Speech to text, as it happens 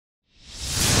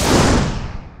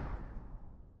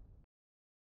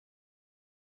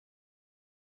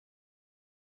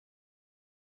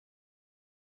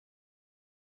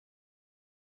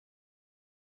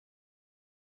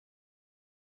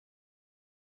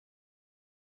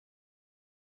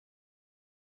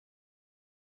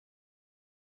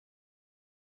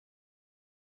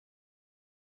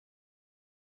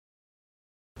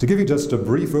To give you just a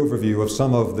brief overview of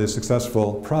some of the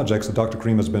successful projects that Dr.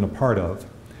 Karim has been a part of,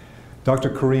 Dr.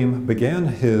 Karim began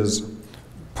his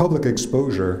public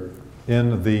exposure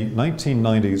in the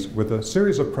 1990s with a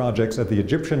series of projects at the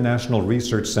Egyptian National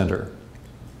Research Center.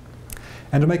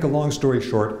 And to make a long story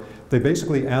short, they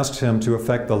basically asked him to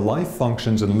affect the life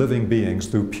functions in living beings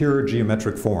through pure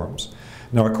geometric forms.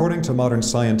 Now, according to modern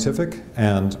scientific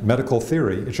and medical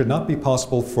theory, it should not be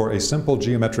possible for a simple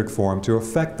geometric form to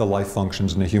affect the life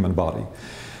functions in a human body.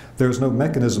 There's no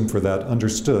mechanism for that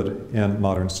understood in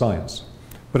modern science.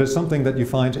 But it's something that you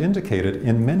find indicated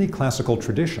in many classical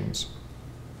traditions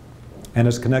and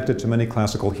is connected to many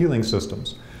classical healing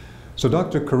systems. So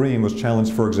Dr. Karim was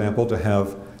challenged, for example, to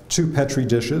have 2 Petri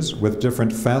dishes with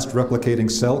different fast replicating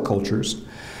cell cultures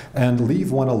and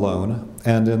leave one alone,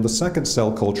 and in the second cell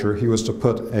culture he was to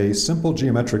put a simple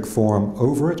geometric form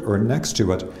over it or next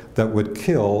to it that would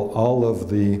kill all of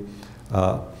the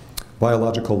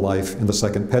biological life in the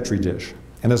second Petri dish.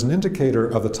 And as an indicator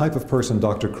of the type of person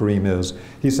Dr. Karim is,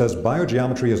 he says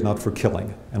biogeometry is not for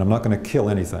killing, and I'm not going to kill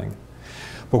anything.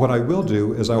 But what I will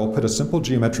do is I will put a simple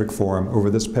geometric form over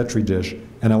this Petri dish,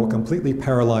 and I will completely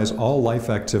paralyze all life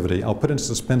activity. I'll put in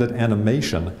suspended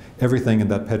animation everything in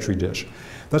that Petri dish.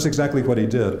 That's exactly what he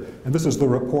did. And this is the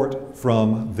report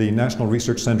from the National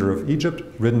Research Center of Egypt,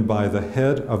 written by the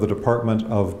head of the Department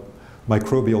of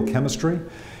Microbial Chemistry,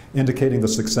 indicating the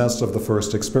success of the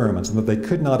first experiments, and that they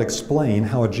could not explain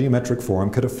how a geometric form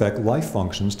could affect life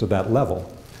functions to that level.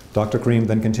 Dr. Karim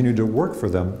then continued to work for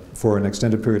them for an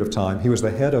extended period of time. He was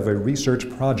the head of a research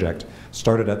project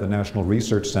started at the National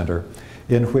Research Center,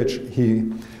 in which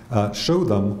he showed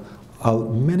them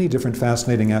many different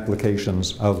fascinating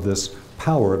applications of this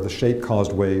power of the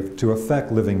shape-caused wave to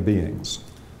affect living beings.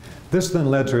 This then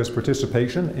led to his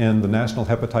participation in the National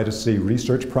Hepatitis C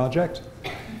Research Project.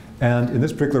 And in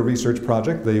this particular research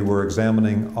project, they were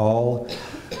examining all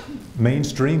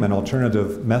mainstream and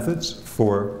alternative methods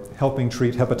for helping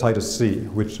treat hepatitis C,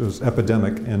 which was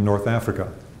epidemic in North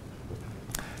Africa.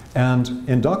 And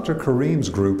in Dr. Karim's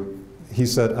group, he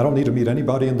said, I don't need to meet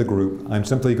anybody in the group. I'm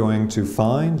simply going to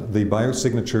find the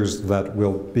biosignatures that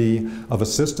will be of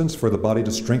assistance for the body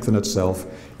to strengthen itself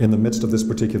in the midst of this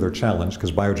particular challenge,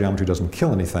 because biogeometry doesn't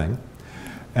kill anything.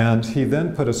 And he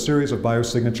then put a series of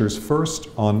biosignatures first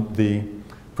on the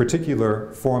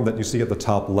particular form that you see at the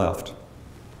top left,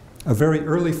 a very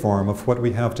early form of what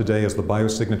we have today as the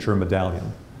biosignature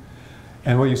medallion.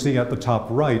 And what you see at the top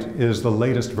right is the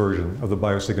latest version of the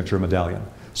biosignature medallion,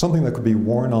 something that could be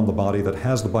worn on the body that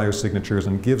has the biosignatures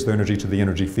and gives their energy to the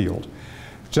energy field.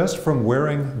 Just from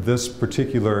wearing this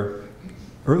particular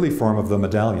early form of the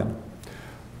medallion,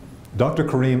 Dr.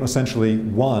 Karim essentially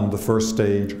won the first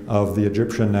stage of the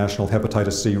Egyptian National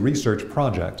Hepatitis C Research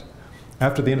Project.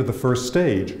 After the end of the first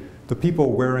stage, the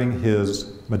people wearing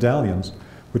his medallions,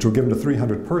 which were given to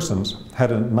 300 persons,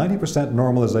 had a 90%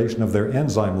 normalization of their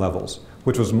enzyme levels,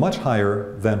 which was much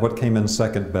higher than what came in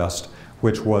second best,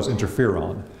 which was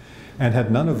interferon, and had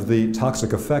none of the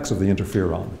toxic effects of the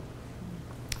interferon.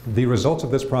 The results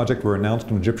of this project were announced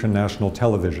on Egyptian national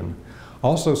television.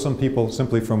 Also, some people,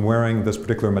 simply from wearing this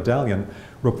particular medallion,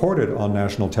 reported on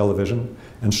national television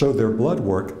and showed their blood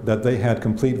work that they had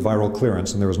complete viral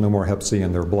clearance and there was no more Hep C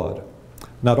in their blood.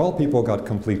 Not all people got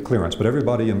complete clearance, but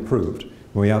everybody improved.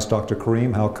 When we asked Dr.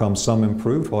 Karim how come some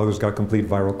improved while others got complete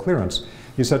viral clearance,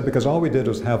 he said because all we did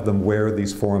was have them wear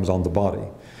these forms on the body.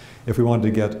 If we wanted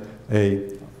to get a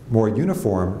more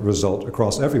uniform result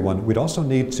across everyone, we'd also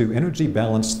need to energy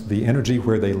balance the energy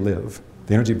where they live,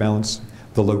 the energy balance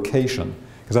the location,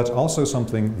 because that's also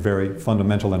something very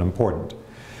fundamental and important.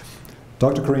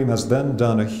 Dr. Karim has then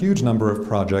done a huge number of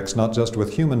projects, not just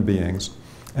with human beings.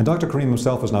 And Dr. Karim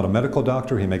himself is not a medical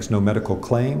doctor. He makes no medical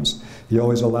claims. He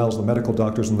always allows the medical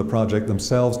doctors in the project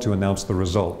themselves to announce the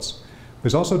results.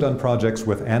 He's also done projects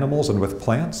with animals and with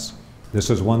plants. This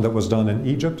is one that was done in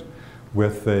Egypt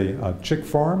with a chick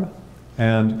farm.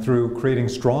 And through creating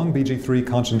strong BG3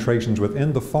 concentrations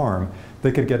within the farm,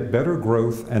 they could get better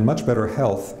growth and much better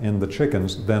health in the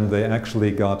chickens than they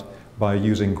actually got by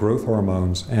using growth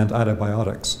hormones and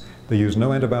antibiotics. They use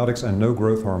no antibiotics and no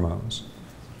growth hormones.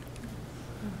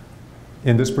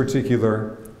 In this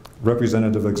particular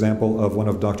representative example of one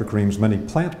of Dr. Karim's many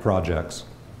plant projects,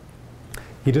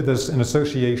 he did this in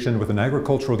association with an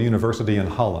agricultural university in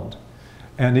Holland.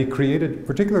 And he created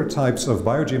particular types of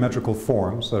biogeometrical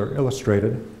forms that are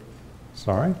illustrated,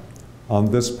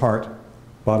 on this part,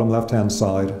 bottom left-hand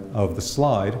side of the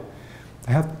slide.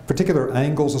 They have particular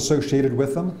angles associated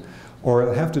with them,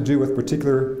 or have to do with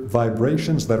particular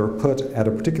vibrations that are put at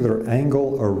a particular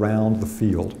angle around the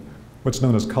field, what's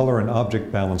known as color and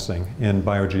object balancing in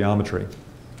biogeometry.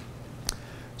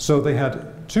 So they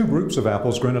had two groups of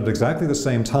apples grown at exactly the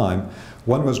same time.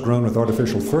 One was grown with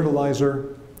artificial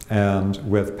fertilizer and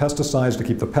with pesticides to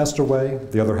keep the pest away.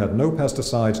 The other had no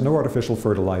pesticides, no artificial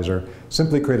fertilizer,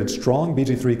 simply created strong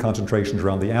BG3 concentrations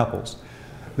around the apples.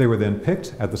 They were then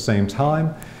picked at the same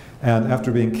time, and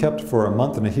after being kept for a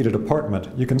month in a heated apartment,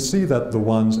 you can see that the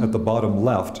ones at the bottom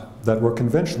left that were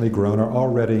conventionally grown are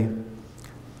already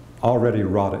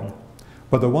rotting.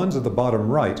 But the ones at the bottom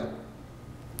right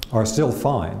are still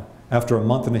fine after a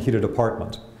month in a heated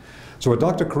apartment. So what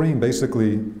Dr. Karim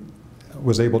basically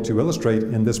was able to illustrate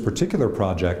in this particular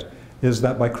project is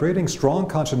that by creating strong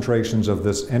concentrations of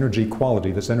this energy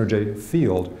quality, this energy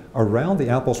field, around the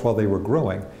apples while they were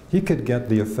growing, he could get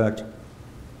the effect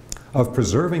of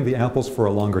preserving the apples for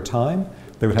a longer time.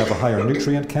 They would have a higher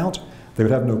nutrient count, they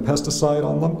would have no pesticide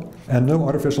on them, and no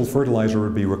artificial fertilizer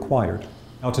would be required.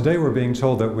 Now today we're being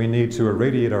told that we need to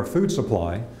irradiate our food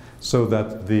supply so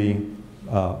that the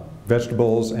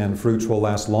vegetables and fruits will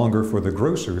last longer for the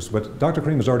grocers, but Dr.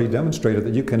 Karim has already demonstrated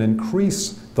that you can increase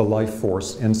the life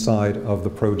force inside of the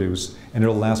produce and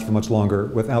it'll last for much longer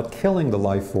without killing the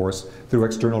life force through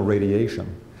external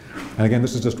radiation. And again,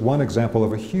 this is just one example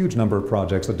of a huge number of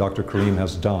projects that Dr. Karim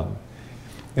has done.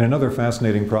 In another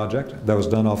fascinating project that was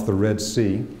done off the Red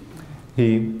Sea,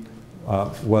 he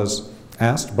was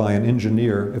asked by an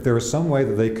engineer if there was some way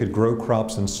that they could grow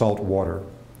crops in salt water.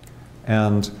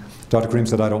 And Dr. Karim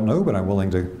said, I don't know, but I'm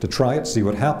willing to try it, see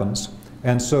what happens.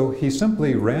 And so he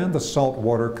simply ran the salt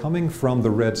water coming from the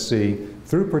Red Sea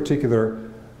through particular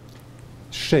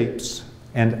shapes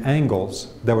and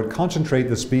angles that would concentrate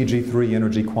this BG3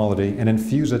 energy quality and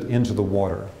infuse it into the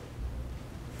water.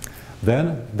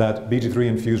 Then that BG3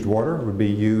 infused water would be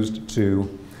used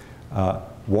to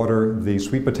water the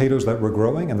sweet potatoes that were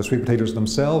growing, and the sweet potatoes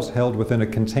themselves held within a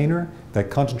container that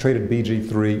concentrated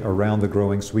BG3 around the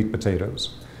growing sweet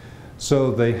potatoes.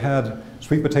 So they had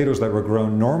sweet potatoes that were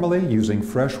grown normally using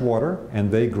fresh water,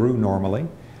 and they grew normally.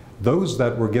 Those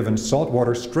that were given salt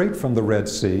water straight from the Red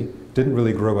Sea didn't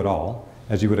really grow at all,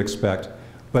 as you would expect.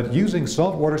 But using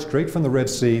salt water straight from the Red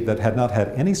Sea that had not had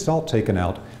any salt taken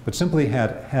out, but simply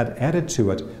had added to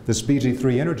it this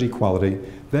BG3 energy quality,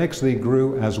 they actually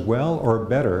grew as well or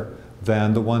better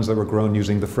than the ones that were grown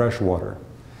using the fresh water.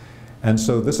 And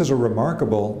so this is a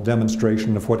remarkable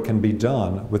demonstration of what can be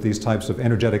done with these types of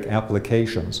energetic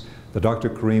applications that Dr.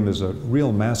 Karim is a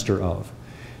real master of.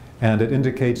 And it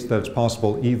indicates that it's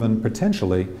possible even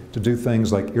potentially to do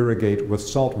things like irrigate with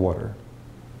salt water.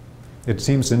 It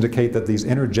seems to indicate that these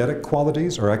energetic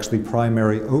qualities are actually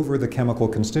primary over the chemical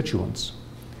constituents.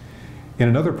 In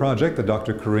another project that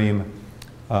Dr. Karim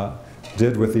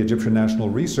did with the Egyptian National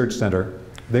Research Center,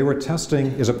 they were testing,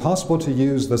 is it possible to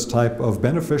use this type of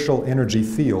beneficial energy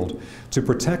field to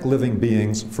protect living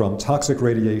beings from toxic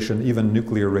radiation, even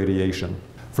nuclear radiation?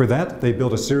 For that, they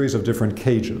built a series of different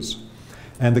cages.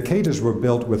 And the cages were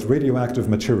built with radioactive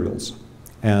materials.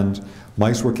 And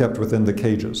mice were kept within the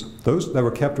cages. Those that were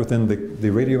kept within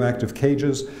the radioactive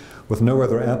cages with no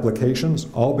other applications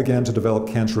all began to develop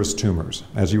cancerous tumors,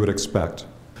 as you would expect.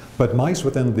 But mice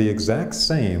within the exact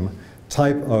same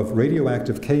type of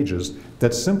radioactive cages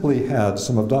that simply had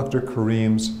some of Dr.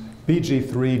 Karim's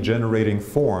BG3 generating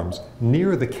forms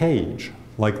near the cage,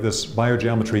 like this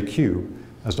biogeometry cube,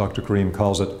 as Dr. Karim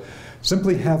calls it,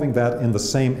 simply having that in the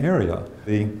same area,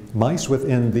 the mice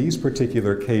within these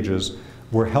particular cages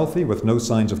were healthy with no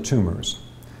signs of tumors.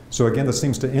 So again, this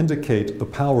seems to indicate the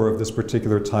power of this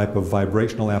particular type of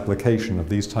vibrational application of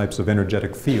these types of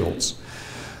energetic fields.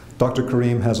 Dr.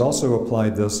 Karim has also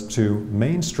applied this to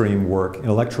mainstream work in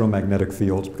electromagnetic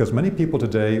fields because many people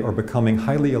today are becoming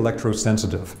highly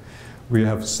electrosensitive. We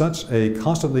have such a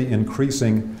constantly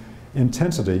increasing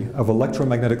intensity of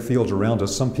electromagnetic fields around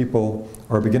us. Some people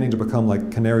are beginning to become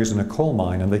like canaries in a coal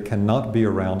mine and they cannot be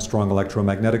around strong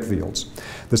electromagnetic fields.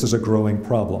 This is a growing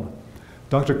problem.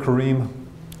 Dr. Karim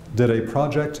did a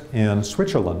project in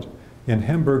Switzerland, in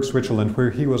Hamburg, Switzerland, where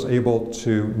he was able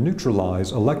to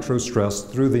neutralize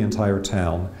electrostress through the entire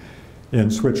town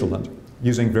in Switzerland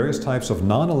using various types of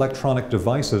non-electronic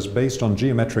devices based on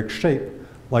geometric shape,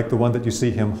 like the one that you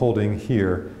see him holding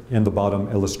here in the bottom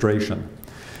illustration.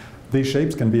 These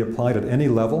shapes can be applied at any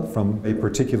level, from a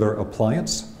particular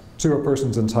appliance to a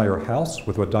person's entire house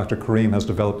with what Dr. Karim has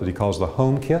developed that he calls the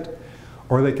home kit,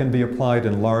 or they can be applied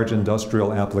in large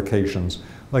industrial applications,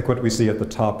 like what we see at the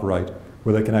top right,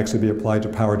 where they can actually be applied to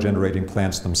power generating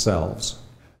plants themselves.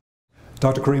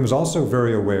 Dr. Karim is also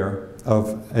very aware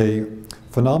of a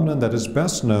phenomenon that is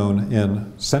best known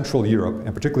in Central Europe,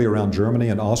 and particularly around Germany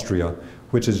and Austria,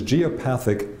 which is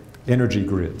geopathic energy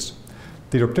grids.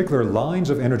 These are particular lines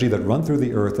of energy that run through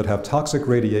the earth that have toxic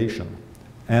radiation.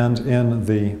 And in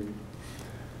the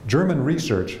German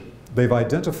research, they've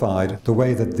identified the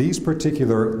way that these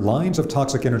particular lines of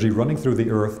toxic energy running through the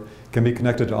Earth can be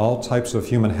connected to all types of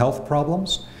human health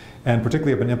problems, and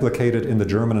particularly have been implicated in the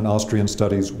German and Austrian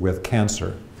studies with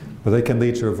cancer. But they can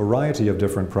lead to a variety of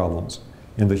different problems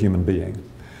in the human being.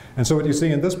 And so what you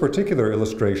see in this particular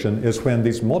illustration is when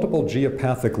these multiple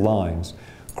geopathic lines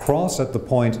cross at the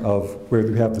point of where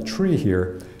you have the tree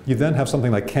here, you then have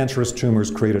something like cancerous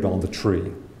tumors created on the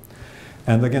tree.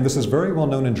 And again, this is very well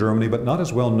known in Germany, but not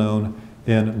as well known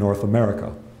in North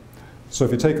America. So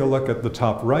if you take a look at the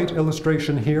top right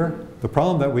illustration here, the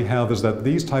problem that we have is that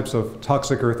these types of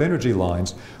toxic Earth energy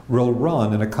lines will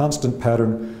run in a constant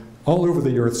pattern all over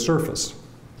the Earth's surface.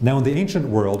 Now in the ancient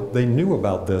world, they knew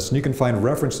about this, and you can find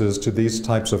references to these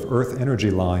types of Earth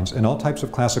energy lines in all types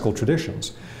of classical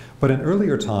traditions. But in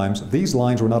earlier times, these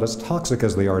lines were not as toxic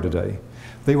as they are today.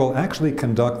 They will actually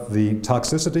conduct the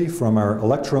toxicity from our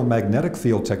electromagnetic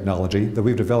field technology that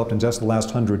we've developed in just the last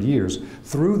 100 years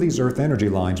through these Earth energy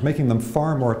lines, making them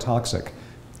far more toxic.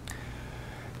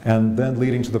 And then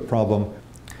leading to the problem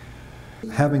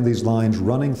having these lines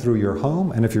running through your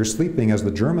home, and if you're sleeping, as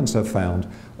the Germans have found,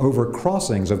 over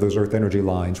crossings of those Earth energy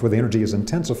lines where the energy is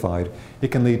intensified, it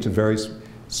can lead to very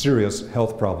serious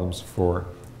health problems for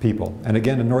people. And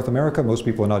again, in North America, most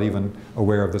people are not even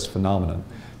aware of this phenomenon.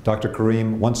 Dr.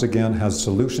 Karim, once again, has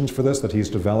solutions for this that he's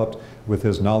developed with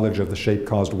his knowledge of the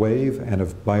shape-caused wave and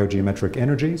of biogeometric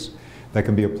energies that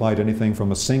can be applied to anything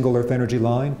from a single Earth energy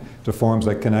line to forms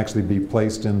that can actually be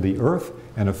placed in the Earth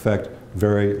and affect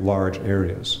very large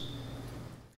areas.